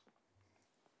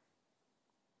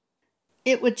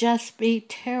It would just be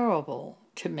terrible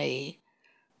to me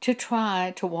to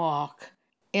try to walk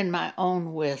in my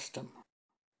own wisdom.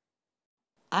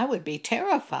 I would be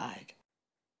terrified.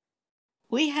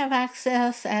 We have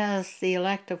access as the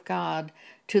elect of God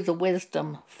to the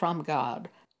wisdom from God.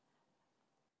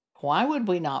 Why would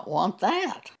we not want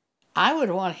that? I would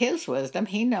want His wisdom.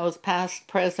 He knows past,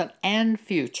 present, and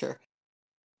future.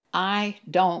 I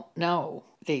don't know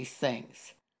these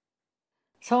things.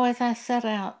 So as I set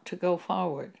out to go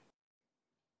forward,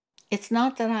 it's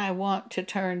not that I want to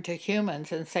turn to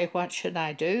humans and say, what should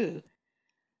I do?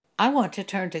 I want to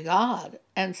turn to God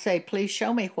and say, please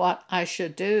show me what I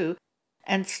should do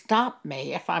and stop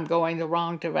me if I'm going the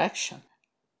wrong direction.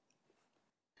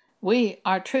 We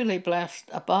are truly blessed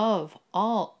above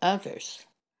all others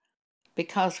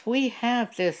because we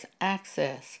have this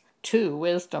access to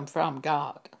wisdom from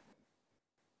God.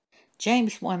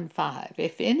 James 1:5,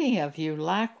 if any of you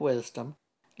lack wisdom,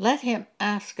 let him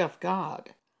ask of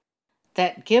God,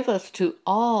 that giveth to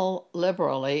all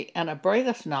liberally and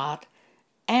upbraideth not,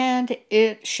 and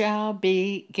it shall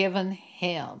be given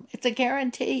him. It's a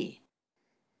guarantee.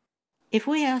 If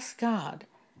we ask God,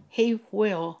 He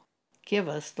will give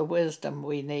us the wisdom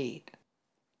we need.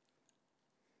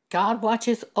 God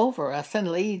watches over us and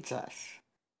leads us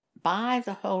by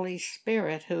the Holy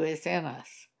Spirit who is in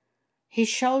us. He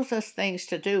shows us things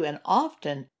to do, and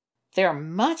often they're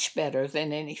much better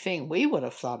than anything we would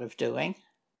have thought of doing.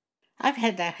 I've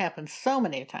had that happen so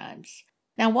many times.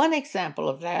 Now, one example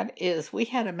of that is we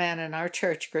had a man in our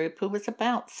church group who was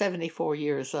about 74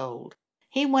 years old.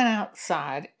 He went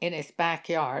outside in his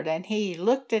backyard and he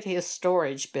looked at his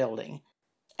storage building,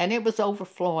 and it was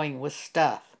overflowing with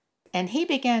stuff. And he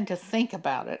began to think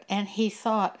about it, and he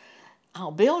thought,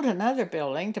 I'll build another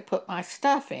building to put my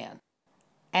stuff in.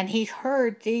 And he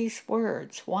heard these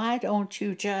words, why don't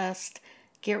you just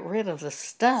get rid of the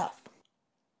stuff?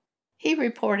 He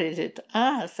reported it to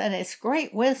us, and it's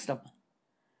great wisdom.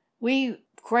 We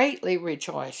greatly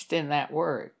rejoiced in that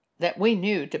word that we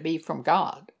knew to be from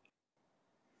God.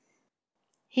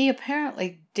 He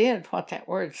apparently did what that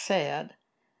word said.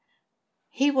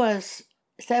 He was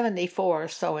 74 or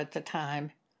so at the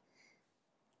time.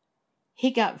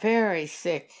 He got very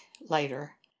sick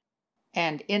later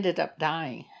and ended up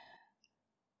dying.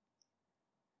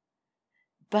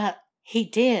 But he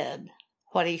did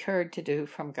what he heard to do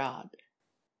from God.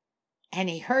 And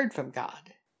he heard from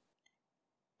God.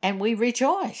 And we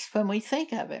rejoice when we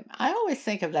think of him. I always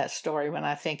think of that story when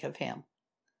I think of him.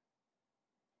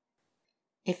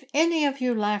 If any of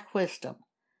you lack wisdom,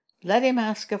 let him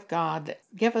ask of God that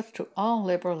giveth to all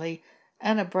liberally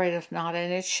and upbraideth not,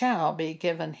 and it shall be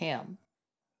given him.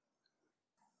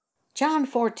 John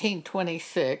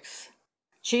 14:26,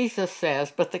 Jesus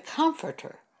says, but the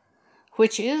Comforter,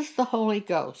 which is the Holy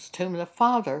Ghost, whom the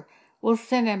Father will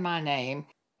send in my name,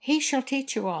 he shall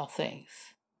teach you all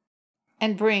things,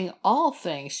 and bring all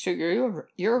things to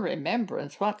your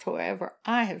remembrance whatsoever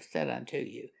I have said unto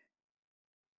you.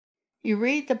 You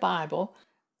read the Bible,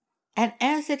 and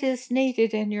as it is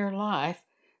needed in your life,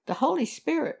 the Holy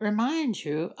Spirit reminds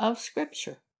you of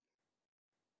Scripture.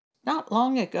 Not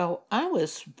long ago, I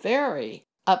was very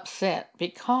upset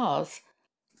because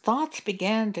thoughts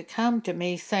began to come to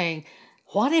me saying,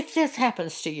 what if this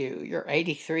happens to you? You're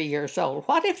 83 years old.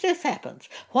 What if this happens?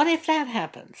 What if that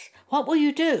happens? What will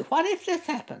you do? What if this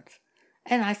happens?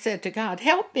 And I said to God,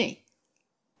 help me.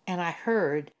 And I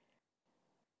heard,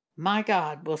 my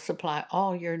God will supply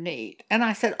all your need. And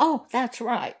I said, oh, that's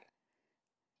right.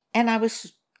 And I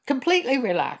was completely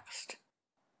relaxed.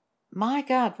 My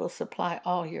God will supply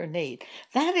all your need.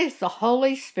 That is the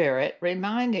Holy Spirit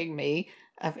reminding me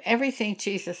of everything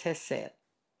Jesus has said.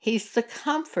 He's the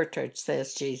Comforter,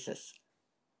 says Jesus.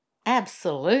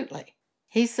 Absolutely.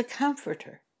 He's the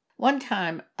Comforter. One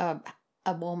time,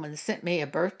 a woman sent me a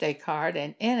birthday card,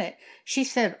 and in it, she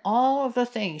said all of the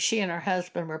things she and her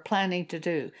husband were planning to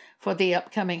do for the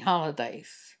upcoming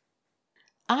holidays.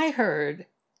 I heard,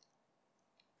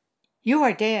 you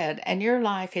are dead and your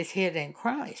life is hid in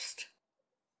Christ.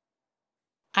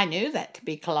 I knew that to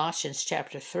be Colossians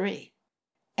chapter 3.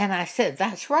 And I said,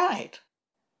 that's right.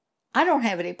 I don't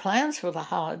have any plans for the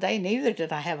holiday, neither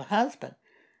did I have a husband.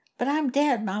 But I'm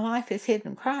dead, my life is hid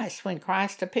in Christ. When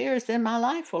Christ appears, then my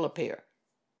life will appear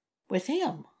with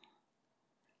him.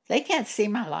 They can't see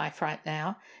my life right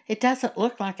now. It doesn't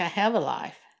look like I have a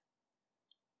life.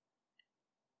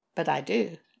 But I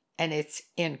do. And it's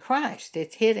in Christ.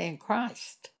 It's hid in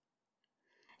Christ.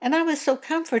 And I was so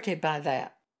comforted by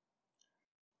that.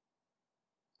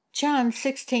 John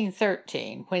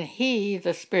 16:13, when he,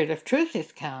 the Spirit of truth,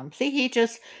 is come, see, he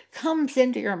just comes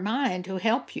into your mind to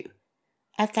help you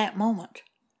at that moment.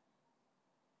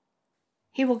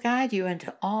 He will guide you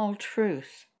into all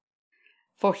truth.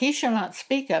 For he shall not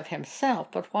speak of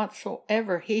himself, but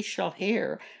whatsoever he shall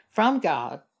hear from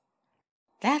God,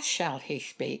 that shall he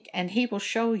speak, and he will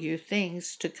show you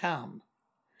things to come.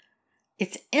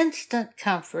 It's instant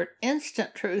comfort,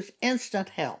 instant truth, instant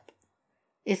help.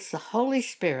 It's the Holy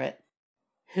Spirit,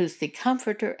 who's the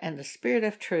Comforter and the Spirit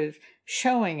of truth,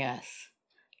 showing us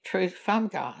truth from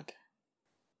God.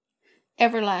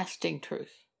 Everlasting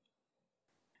truth.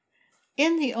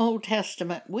 In the Old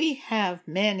Testament, we have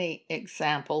many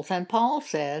examples, and Paul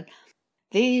said,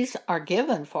 "These are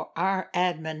given for our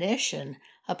admonition,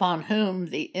 upon whom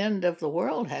the end of the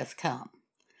world has come."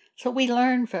 So we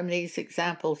learn from these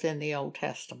examples in the Old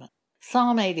Testament.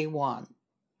 Psalm 81.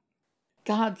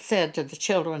 God said to the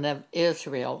children of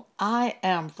Israel, "I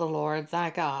am the Lord thy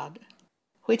God,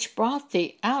 which brought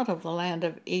thee out of the land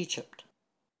of Egypt.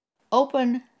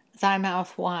 Open thy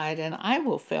mouth wide, and I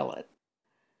will fill it."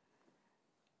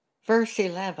 Verse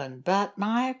 11, "But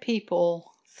my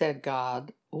people," said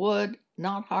God, "would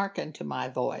not hearken to my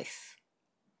voice,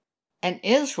 and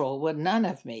Israel would none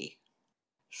of me.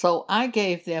 So I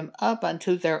gave them up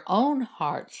unto their own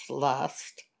heart's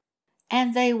lust,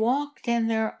 and they walked in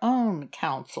their own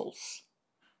counsels.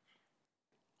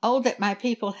 Oh, that my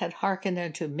people had hearkened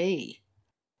unto me,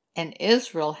 and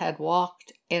Israel had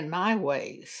walked in my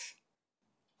ways.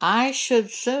 I should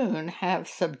soon have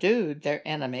subdued their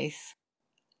enemies,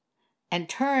 and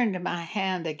turned my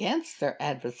hand against their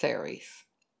adversaries.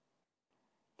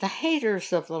 The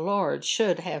haters of the Lord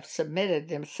should have submitted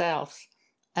themselves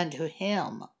unto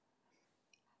him,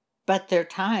 but their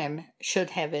time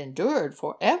should have endured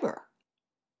forever.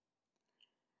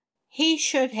 He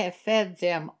should have fed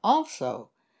them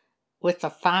also with the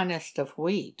finest of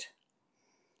wheat,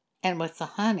 and with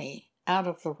the honey out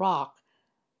of the rock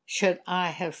should I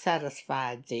have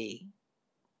satisfied thee.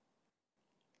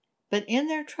 But in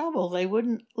their trouble they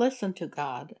wouldn't listen to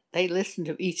God. They listened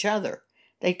to each other.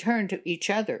 They turned to each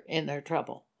other in their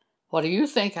trouble. What do you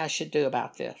think I should do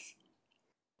about this?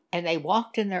 And they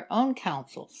walked in their own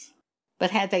counsels.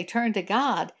 But had they turned to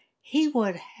God, he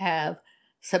would have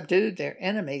subdued their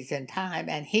enemies in time,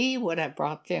 and he would have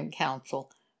brought them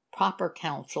counsel, proper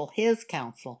counsel, his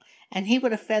counsel, and he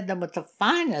would have fed them with the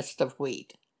finest of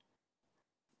wheat.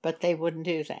 But they wouldn't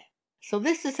do that. So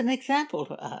this is an example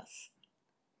to us.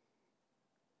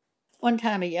 One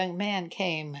time a young man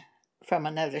came from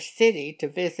another city to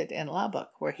visit in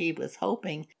Lubbock, where he was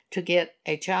hoping to get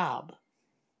a job.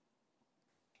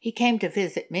 He came to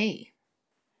visit me.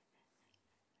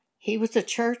 He was a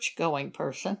church-going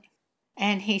person,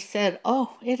 and he said,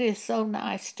 "Oh, it is so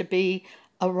nice to be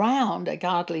around a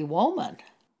godly woman."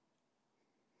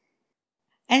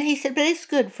 And he said, "But it's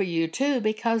good for you too,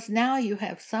 because now you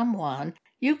have someone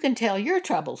you can tell your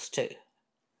troubles to."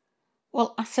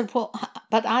 Well, I said, "Well,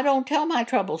 but I don't tell my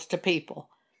troubles to people."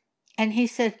 And he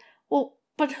said, "Well,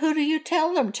 but who do you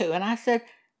tell them to?" And I said,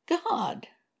 "God."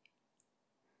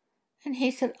 And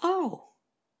he said, "Oh."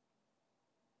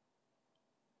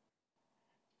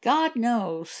 God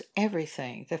knows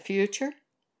everything, the future,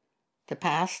 the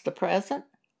past, the present.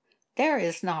 There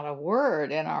is not a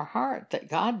word in our heart that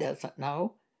God doesn't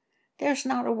know. There's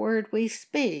not a word we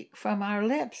speak from our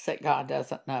lips that God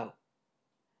doesn't know.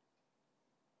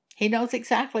 He knows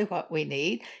exactly what we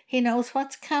need. He knows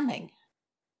what's coming.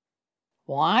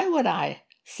 Why would I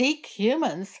seek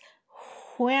humans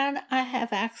when I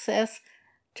have access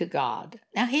to God?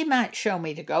 Now, he might show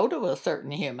me to go to a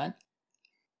certain human,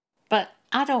 but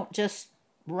I don't just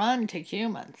run to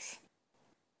humans.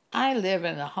 I live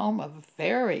in the home of a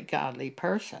very godly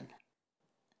person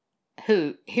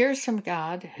who hears from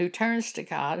God, who turns to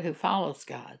God, who follows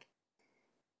God.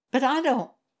 But I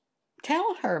don't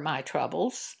tell her my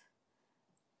troubles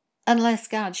unless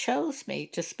God shows me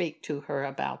to speak to her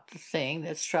about the thing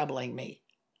that's troubling me.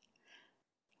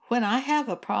 When I have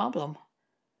a problem,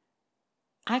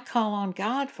 I call on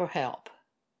God for help.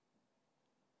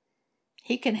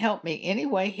 He can help me any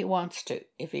way he wants to.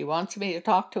 If he wants me to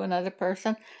talk to another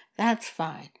person, that's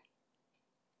fine.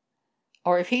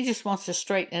 Or if he just wants to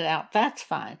straighten it out, that's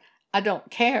fine. I don't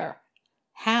care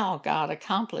how God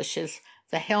accomplishes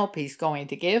the help he's going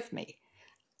to give me.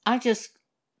 I just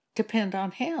depend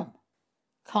on him.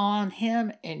 Call on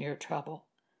him in your trouble.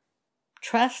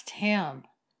 Trust him.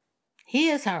 He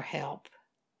is our help.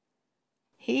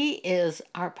 He is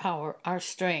our power, our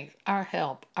strength, our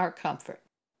help, our comfort.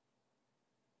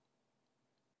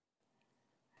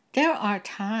 There are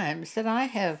times that I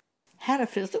have had a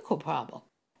physical problem,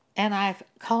 and I've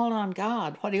called on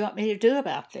God, "What do you want me to do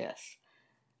about this?"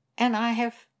 And I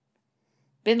have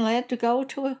been led to go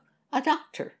to a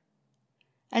doctor.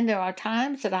 And there are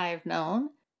times that I have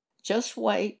known Just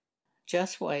wait.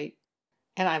 Just wait.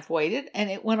 And I've waited, and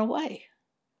it went away.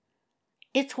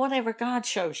 It's whatever God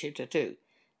shows you to do.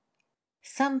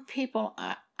 Some people,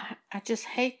 I just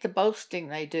hate the boasting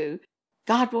they do.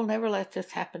 God will never let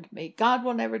this happen to me. God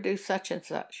will never do such and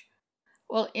such.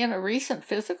 Well, in a recent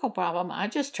physical problem, I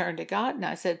just turned to God and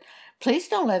I said, please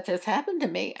don't let this happen to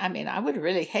me. I mean, I would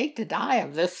really hate to die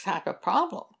of this type of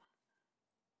problem.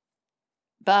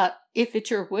 But if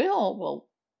it's your will, well,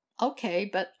 okay,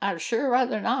 but I'd sure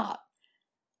rather not.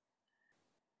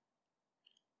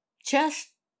 Just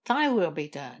thy will be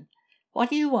done. What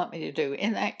do you want me to do?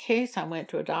 In that case, I went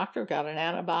to a doctor, got an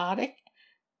antibiotic.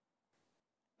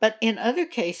 But in other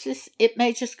cases, it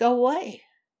may just go away.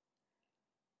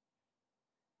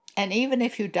 And even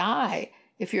if you die,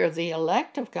 if you're the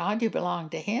elect of God, you belong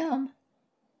to Him.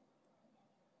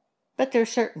 But there are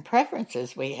certain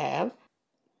preferences we have.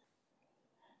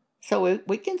 So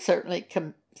we can certainly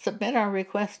submit our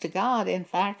request to God. In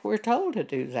fact, we're told to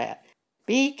do that.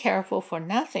 Be careful for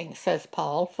nothing, says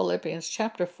Paul, Philippians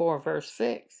chapter 4, verse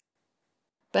 6.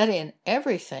 But in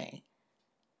everything,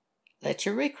 let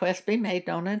your request be made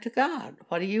known unto God.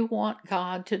 What do you want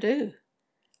God to do?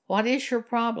 What is your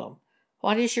problem?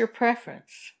 What is your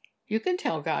preference? You can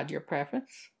tell God your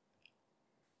preference.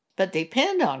 But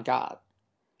depend on God.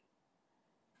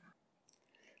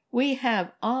 We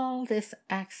have all this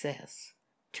access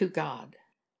to God.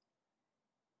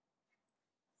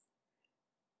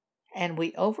 And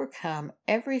we overcome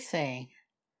everything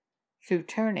through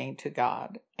turning to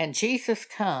God. And Jesus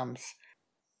comes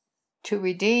to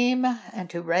redeem and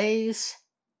to raise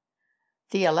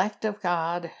the elect of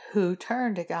God who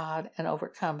turn to God and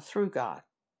overcome through God.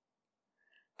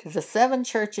 To the 7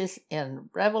 churches in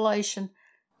Revelation,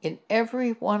 in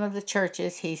every one of the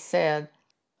churches, he said,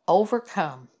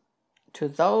 overcome. To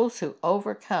those who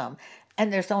overcome.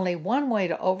 And there's only one way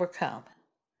to overcome.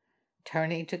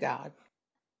 Turning to God.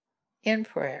 In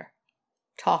prayer.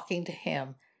 Talking to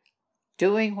Him.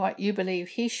 Doing what you believe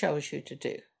He shows you to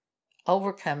do.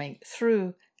 Overcoming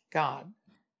through God.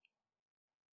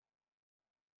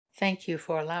 Thank you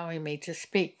for allowing me to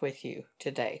speak with you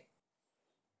today.